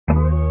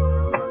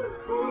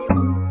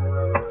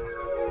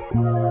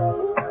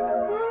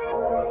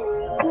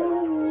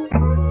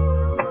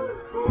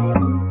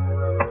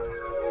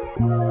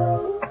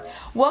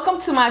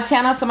welcome to my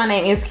channel. So my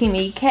name is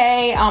Keymee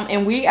K,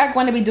 and we are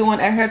going to be doing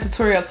a hair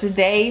tutorial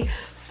today.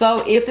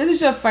 So if this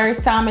is your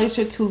first time, make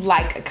sure to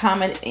like,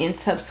 comment, and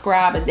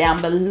subscribe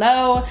down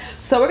below.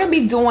 So we're going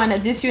to be doing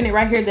this unit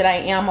right here that I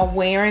am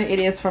wearing. It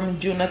is from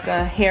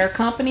Junoda Hair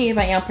Company. If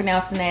I am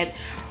pronouncing that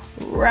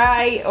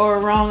right or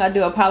wrong, I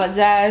do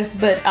apologize,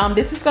 but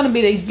this is going to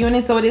be the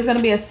unit. So it is going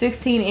to be a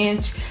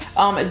 16-inch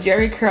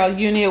jerry curl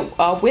unit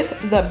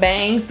with the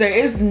bangs. There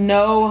is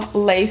no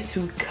lace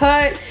to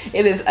cut.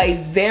 It is a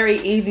very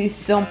easy,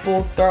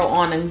 simple throw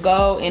on and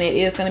go, and it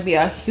is going to be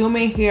a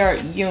human hair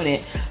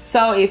unit.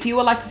 So if you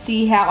would like to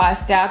see how I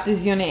styled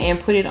this unit and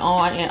put it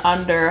on in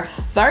under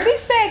 30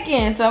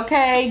 seconds,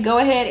 okay, go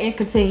ahead and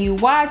continue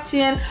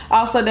watching.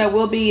 Also, there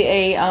will be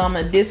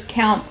a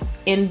discount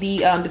in the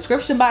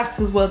description box,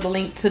 as well as the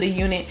link to the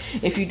unit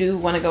if you do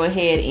want to go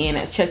ahead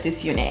and check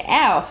this unit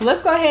out. So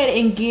let's go ahead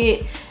and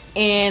get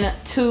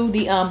into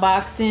the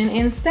unboxing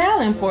and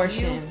styling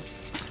portion.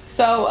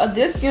 So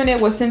this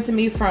unit was sent to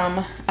me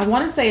from, I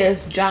want to say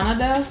it's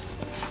Junoda.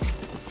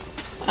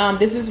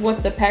 This is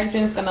what the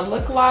packaging is going to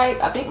look like.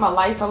 I think my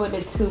lights are a little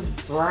bit too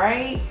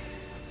bright,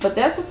 but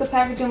that's what the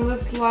packaging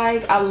looks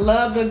like. I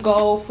love the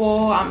gold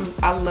foil.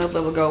 I love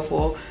the gold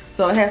foil.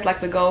 So it has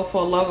like the gold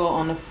foil logo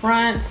on the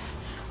front,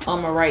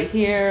 right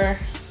here.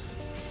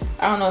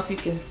 I don't know if you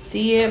can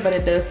see it, but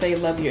it does say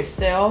love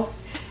yourself,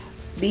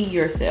 be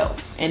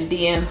yourself. And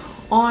then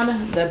on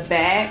the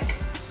back,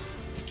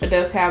 it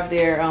does have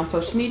their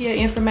social media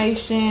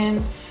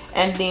information,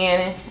 and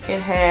then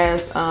it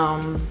has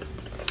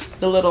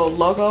the little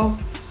logo.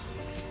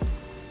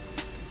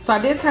 So I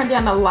did turn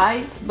down the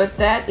lights, but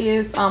that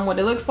is what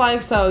it looks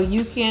like. So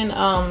you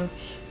can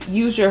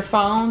use your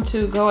phone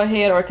to go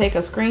ahead or take a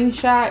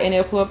screenshot, and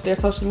it'll pull up their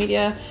social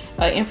media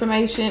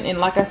information. And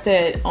like I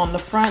said, on the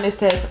front it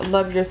says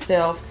love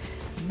yourself,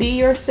 be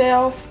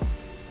yourself.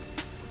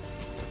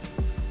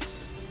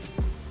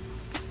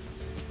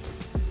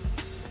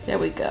 There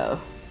we go.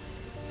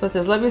 So it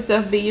says love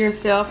yourself, be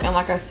yourself, and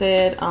like I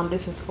said,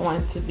 this is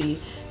going to be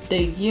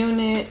the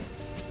unit.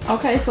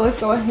 Okay, so let's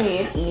go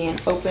ahead and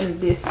open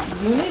this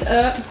unit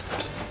up.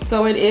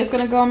 So it is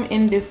going to come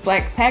in this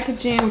black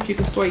packaging, which you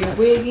can store your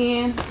wig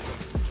in.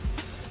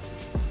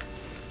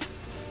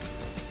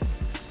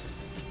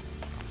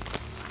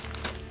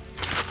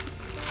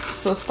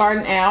 So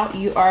starting out,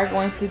 you are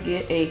going to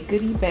get a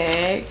goodie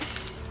bag.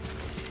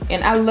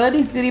 And I love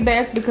these goodie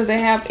bags because they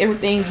have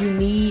everything you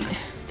need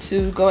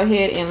to go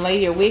ahead and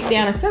lay your wig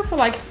down, except for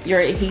like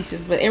your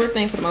adhesives, but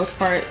everything for the most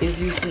part is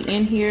usually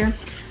in here.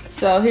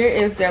 So here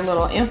is their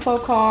little info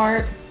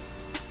card.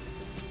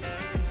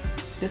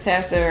 This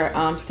has their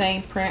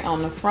same print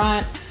on the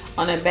front.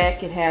 On the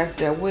back, it has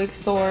their wig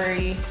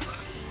story.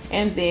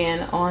 And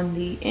then on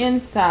the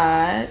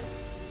inside,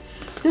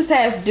 this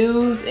has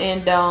do's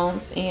and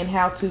don'ts and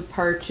how to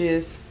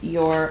purchase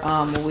your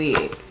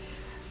wig.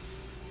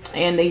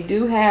 And they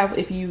do have,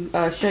 if you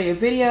share your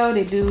video,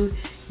 they do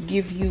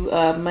give you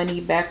money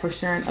back for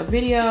sharing a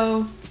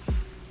video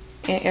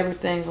and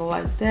everything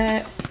like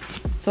that.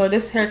 So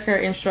this hair care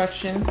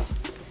instructions.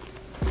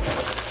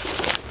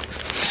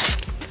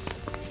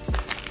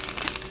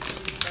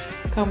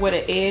 Come with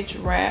an edge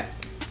wrap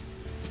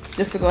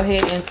just to go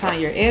ahead and tie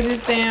your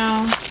edges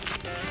down.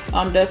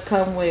 Does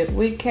come with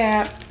wig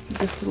cap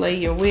just to lay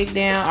your wig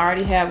down. I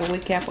already have a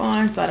wig cap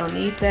on, so I don't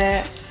need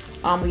that.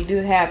 We do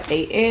have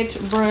a edge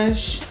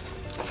brush,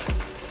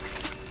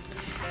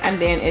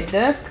 and then it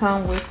does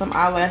come with some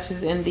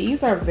eyelashes, and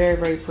these are very,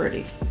 very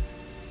pretty.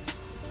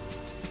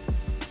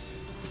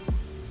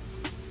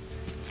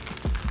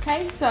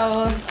 Okay,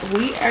 so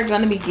we are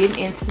going to be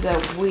getting into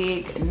the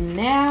wig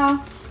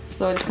now.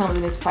 So it comes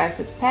in this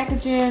plastic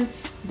packaging.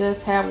 It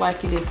does have,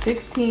 like, it is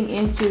 16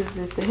 inches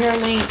is the hair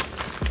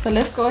length. So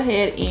let's go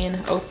ahead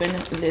and open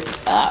this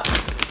up.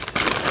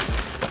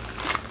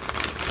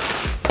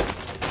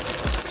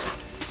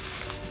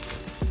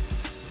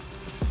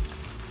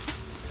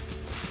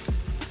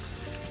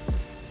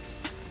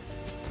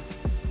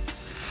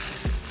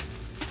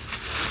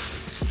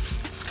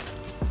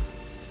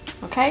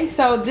 Okay,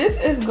 so this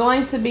is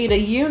going to be the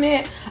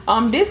unit.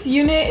 This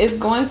unit is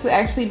going to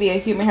actually be a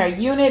human hair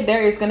unit.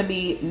 There is going to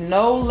be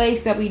no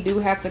lace that we do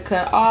have to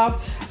cut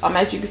off.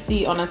 As you can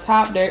see on the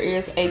top, there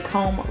is a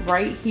comb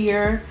right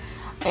here,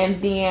 and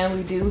then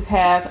we do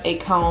have a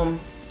comb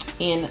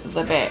in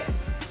the back.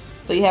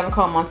 So you have a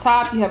comb on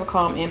top, you have a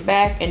comb in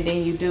back, and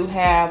then you do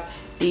have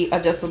the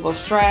adjustable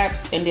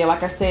straps. And then,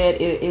 like I said,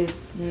 it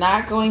is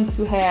not going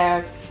to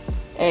have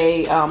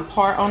a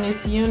part on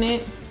this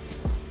unit.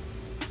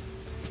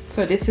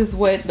 So this is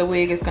what the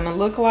wig is going to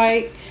look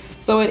like.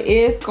 So it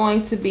is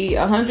going to be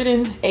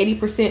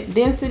 180%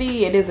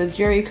 density. It is a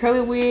jerry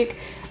curly wig,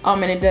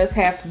 and it does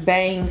have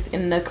bangs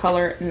in the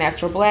color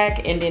natural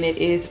black, and then it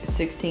is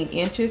 16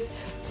 inches.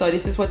 So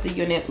this is what the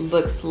unit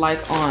looks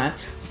like on.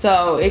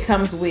 So it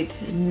comes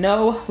with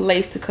no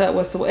lace to cut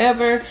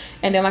whatsoever,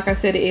 and then, like I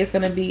said, it is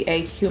going to be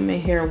a human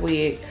hair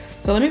wig.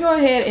 So let me go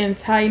ahead and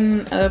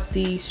tighten up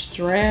these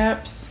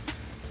straps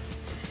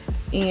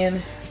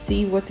and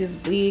see what this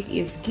wig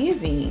is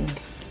giving.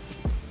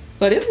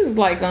 So this is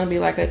like gonna be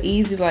like an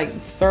easy like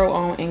throw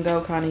on and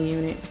go kind of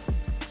unit.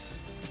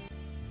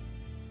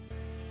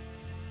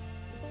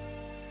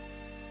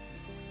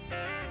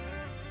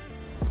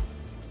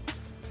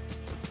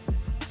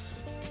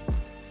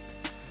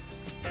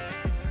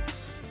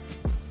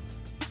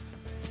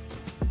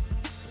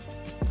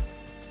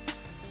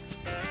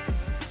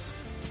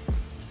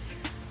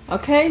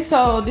 Okay,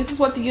 so this is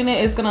what the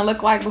unit is gonna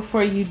look like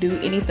before you do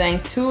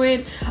anything to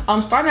it.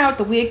 Starting out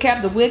with the wig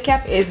cap. The wig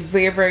cap is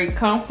very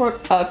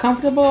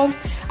comfortable.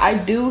 I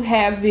do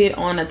have it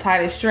on the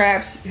tightest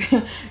straps.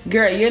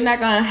 Girl, you're not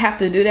gonna have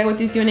to do that with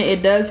this unit.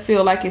 It does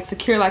feel like it's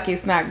secure, like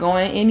it's not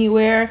going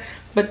anywhere.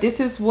 But this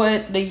is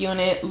what the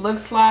unit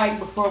looks like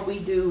before we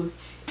do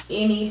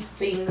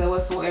anything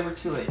whatsoever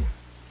to it.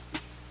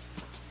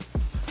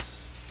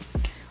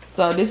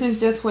 So this is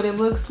just what it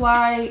looks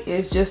like.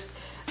 It's just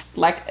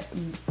like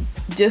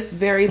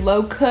very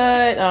low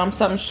cut,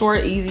 something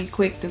short, easy,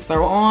 quick to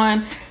throw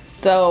on.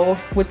 So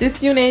with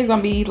this unit, it's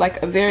gonna be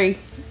like a very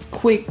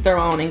quick throw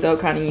on and go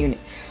kind of unit.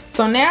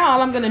 So now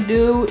all I'm gonna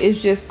do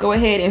is just go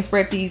ahead and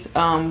spread these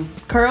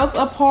curls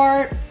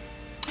apart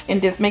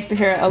and just make the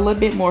hair a little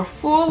bit more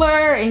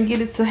fuller and get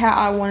it to how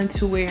I wanted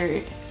to wear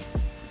it.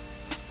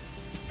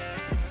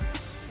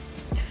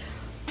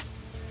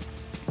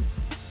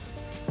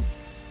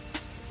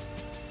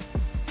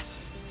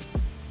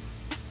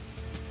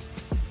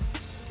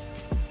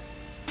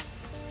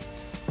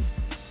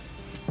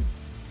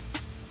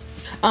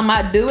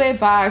 I do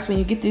advise when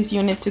you get this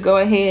unit to go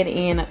ahead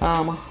and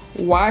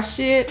wash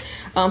it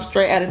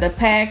straight out of the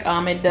pack.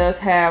 It does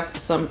have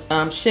some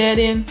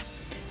shedding,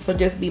 so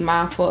just be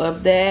mindful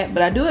of that.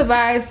 But I do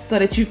advise so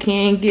that you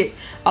can get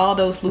all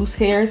those loose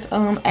hairs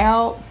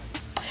out.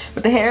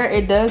 But the hair,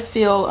 it does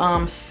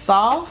feel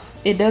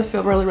soft. It does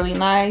feel really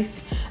nice.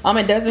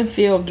 It doesn't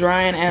feel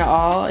drying at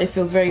all. It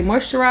feels very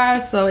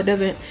moisturized, so it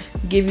doesn't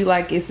give you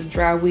like it's a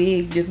dry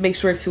wig. Just make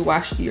sure to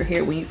wash your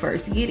hair when you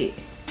first get it.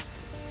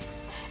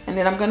 And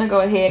then I'm gonna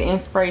go ahead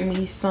and spray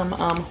me some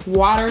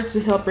water to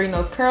help bring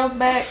those curls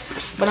back.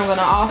 But I'm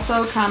gonna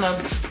also kind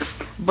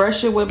of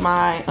brush it with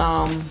my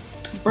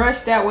brush.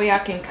 That way I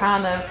can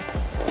kind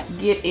of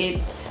get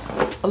it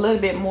a little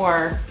bit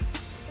more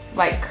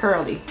like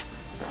curly,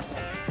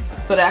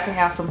 so that I can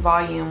have some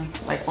volume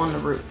like on the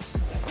roots.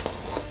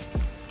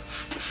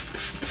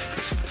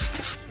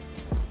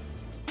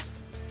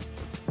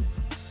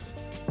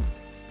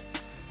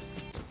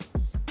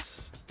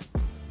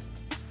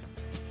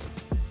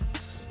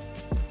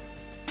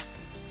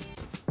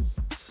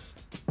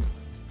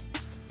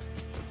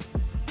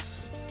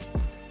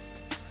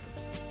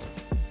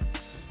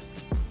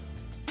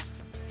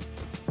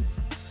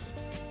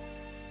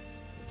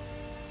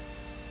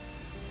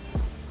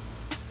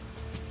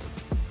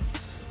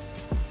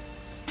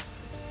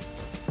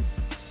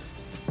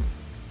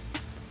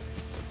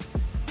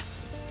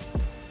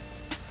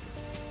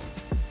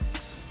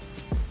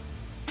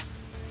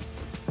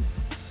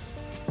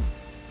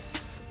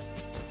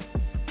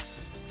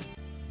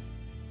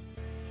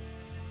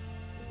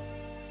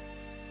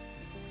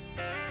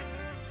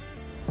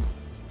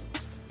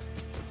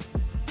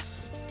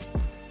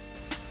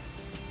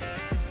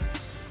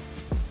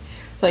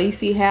 So you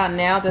see how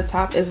now the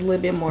top is a little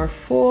bit more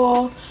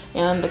full,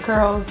 and the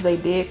curls, they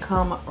did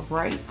come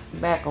right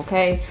back.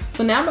 Okay,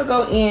 so now I'm gonna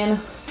go in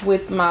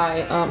with my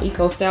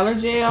Eco Styler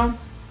gel,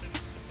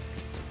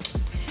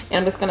 and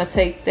I'm just gonna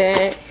take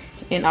that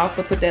and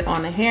also put that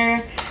on the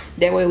hair.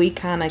 That way we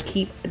kind of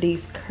keep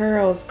these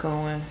curls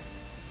going.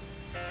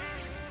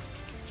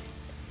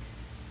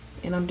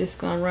 And I'm just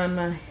gonna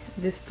run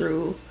this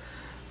through.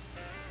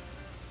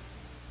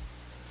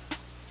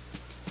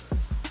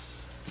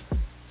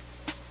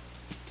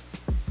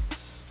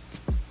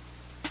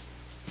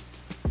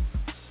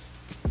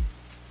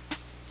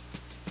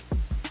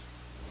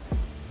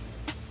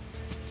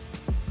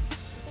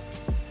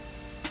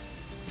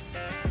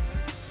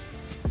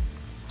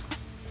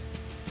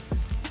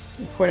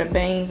 For the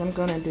bangs, I'm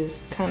gonna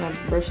just kind of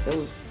brush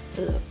those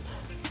up.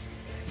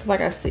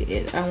 Like I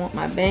said, I want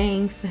my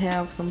bangs to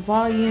have some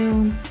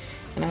volume,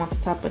 and I want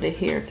the top of the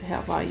hair to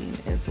have volume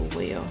as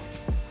well.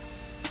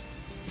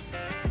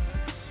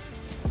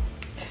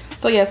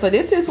 So yeah, so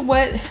this is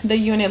what the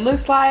unit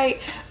looks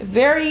like.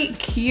 Very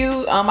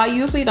cute. I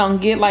usually don't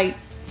get like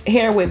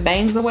hair with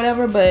bangs or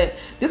whatever, but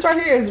this right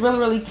here is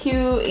really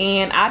cute,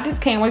 and I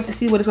just can't wait to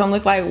see what it's gonna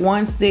look like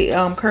once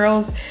the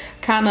curls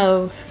kind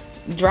of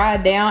dry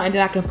down, and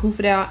then I can poof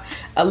it out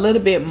a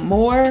little bit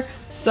more.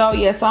 So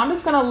yeah, so I'm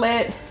just gonna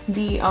let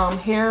the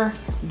hair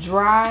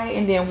dry,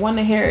 and then when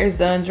the hair is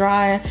done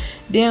drying,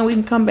 then we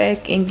can come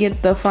back and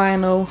get the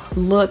final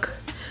look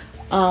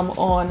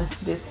on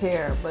this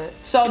hair. But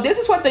so this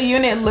is what the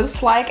unit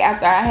looks like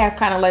after I have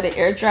kind of let it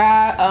air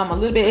dry a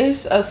little bit.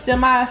 It's a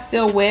semi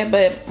still wet,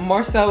 but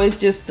more so it's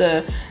just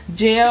the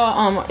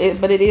gel,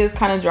 but it is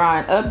kind of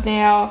drying up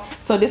now.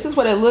 So this is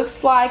what it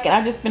looks like, and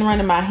I've just been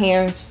running my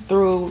hands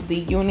through the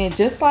unit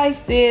just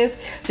like this,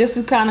 just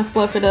to kind of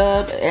fluff it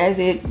up as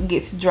it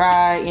gets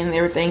dry and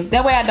everything.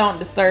 That way I don't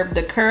disturb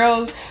the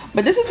curls.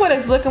 But this is what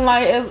it's looking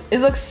like. It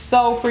looks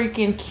so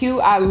freaking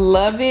cute. I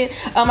love it.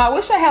 I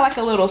wish I had like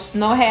a little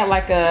snow hat,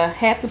 like a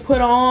hat to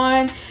put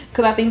on,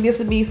 because I think this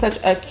would be such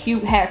a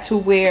cute hat to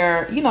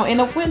wear, you know, in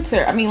the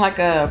winter. I mean, like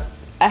a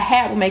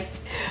hat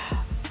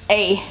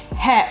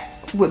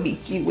would be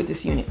cute with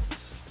this unit.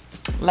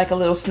 Like a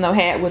little snow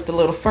hat with the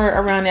little fur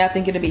around it. I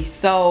think it'd be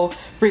so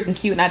freaking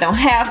cute, and I don't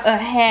have a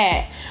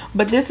hat.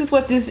 But this is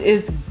what this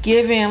is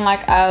giving.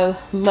 Like, I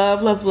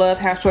love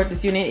how short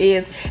this unit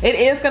is. It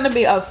is going to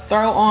be a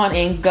throw on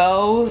and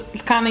go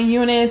kind of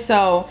unit.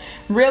 So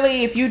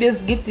really, if you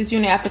just get this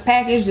unit out the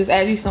package, just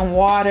add you some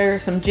water,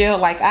 some gel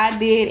like I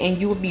did, and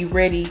you will be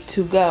ready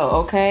to go.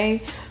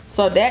 Okay,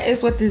 so that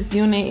is what this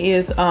unit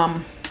is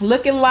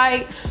looking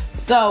like.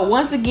 So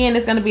once again,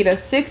 it's going to be the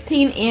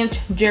 16-inch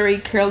Jerry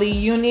curly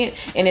unit,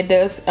 and it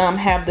does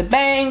have the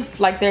bangs.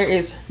 Like, there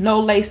is no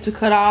lace to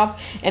cut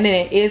off, and then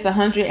it is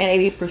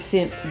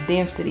 180%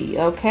 density.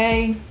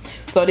 Okay,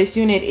 so this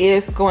unit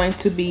is going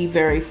to be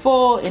very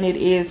full, and it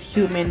is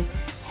human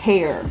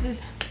hair.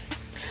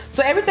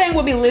 So everything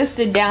will be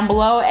listed down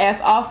below, as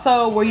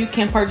also where you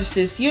can purchase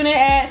this unit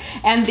at,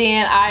 and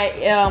then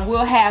I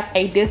will have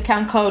a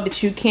discount code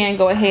that you can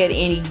go ahead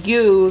and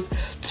use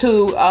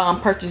to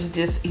purchase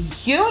this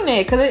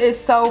unit, because it is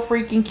so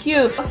freaking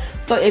cute.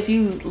 So if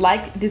you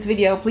like this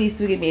video, please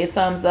do give me a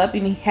thumbs up.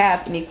 If you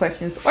have any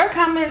questions or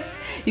comments,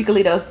 you can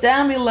leave those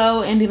down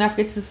below, and do not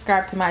forget to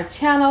subscribe to my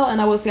channel, and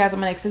I will see you guys in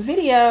my next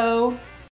video.